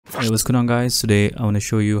Hey, what's going on guys? Today I want to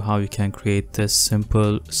show you how you can create this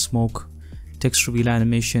simple smoke text reveal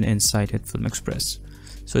animation inside Hitfilm Express.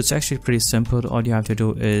 So it's actually pretty simple. All you have to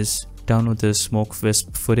do is download the smoke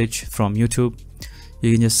wisp footage from YouTube.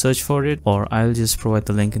 You can just search for it, or I'll just provide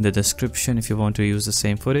the link in the description if you want to use the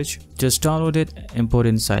same footage. Just download it, import it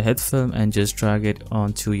inside Hitfilm and just drag it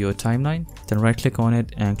onto your timeline. Then right click on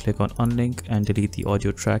it and click on unlink and delete the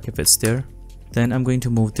audio track if it's there. Then I'm going to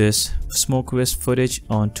move this smoke wisp footage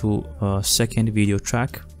onto a second video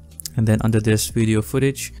track, and then under this video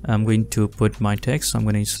footage I'm going to put my text. So I'm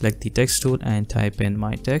going to select the text tool and type in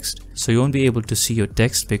my text. So you won't be able to see your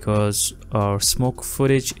text because our smoke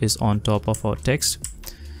footage is on top of our text.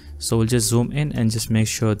 So we'll just zoom in and just make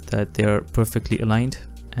sure that they are perfectly aligned,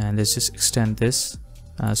 and let's just extend this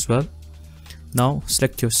as well. Now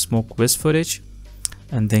select your smoke wisp footage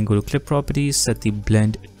and then go to clip properties, set the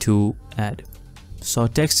blend to add. So our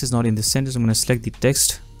text is not in the center, so I'm going to select the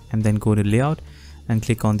text and then go to layout and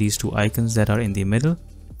click on these two icons that are in the middle.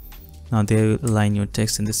 Now they will align your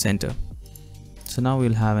text in the center. So now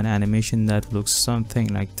we'll have an animation that looks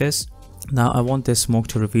something like this. Now I want this smoke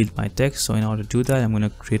to reveal my text, so in order to do that I'm going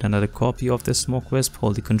to create another copy of this smoke wisp,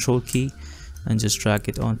 hold the control key and just drag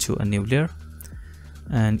it onto a new layer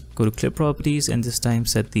and go to clip properties, and this time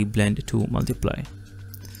set the blend to multiply.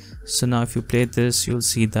 So now if you play this, you'll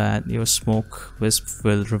see that your smoke wisp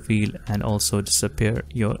will reveal and also disappear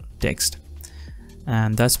your text.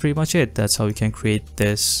 And that's pretty much it. That's how you can create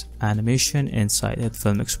this animation inside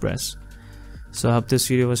Hitfilm Express. So I hope this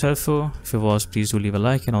video was helpful. If it was, please do leave a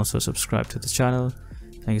like and also subscribe to the channel.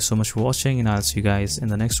 Thank you so much for watching, and I'll see you guys in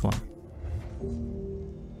the next one.